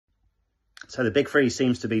So the big three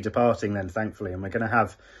seems to be departing then, thankfully, and we're going to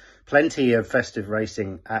have plenty of festive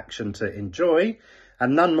racing action to enjoy,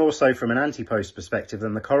 and none more so from an ante-post perspective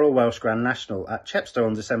than the Coral Welsh Grand National at Chepstow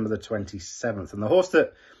on December the 27th. And the horse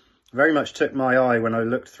that very much took my eye when I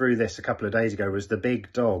looked through this a couple of days ago was the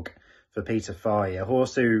Big Dog for Peter Fye, a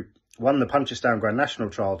horse who won the Punchestown Grand National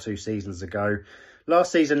trial 2 seasons ago.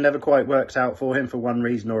 Last season never quite worked out for him for one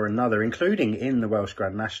reason or another, including in the Welsh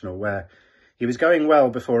Grand National, where he was going well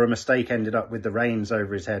before a mistake ended up with the reins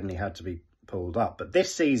over his head and he had to be pulled up. But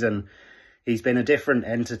this season, he's been a different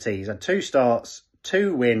entity. He's had 2 starts,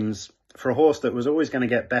 2 wins. For a horse that was always going to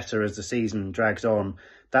get better as the season dragged on,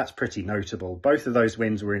 that's pretty notable. Both of those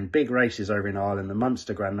wins were in big races over in Ireland, the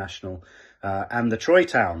Munster Grand National and the Troy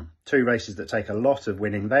Town, 2 races that take a lot of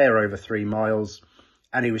winning. They are over 3 miles,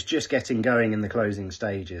 and he was just getting going in the closing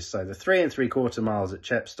stages. So the 3 3/4 miles at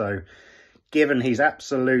Chepstow, given he's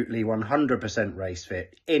absolutely 100% race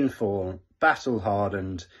fit, in form, battle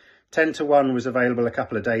hardened. 10-1 was available a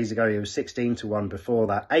couple of days ago. He was 16-1 before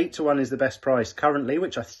that. 8-1 is the best price currently,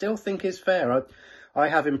 which I still think is fair. I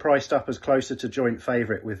have him priced up as closer to joint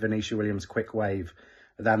favourite with Venetia Williams' Quick Wave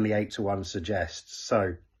than the 8-1 suggests.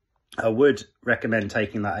 So I would recommend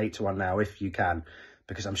taking that 8-1 now if you can,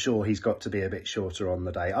 because I'm sure he's got to be a bit shorter on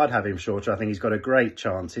the day. I'd have him shorter. I think he's got a great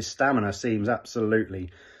chance. His stamina seems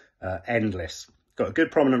absolutely endless. Got a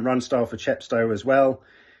good prominent run style for Chepstow as well.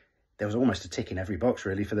 There was almost a tick in every box,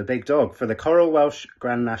 really, for the Big Dog. For the Coral Welsh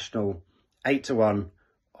Grand National, 8-1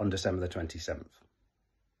 on December the 27th.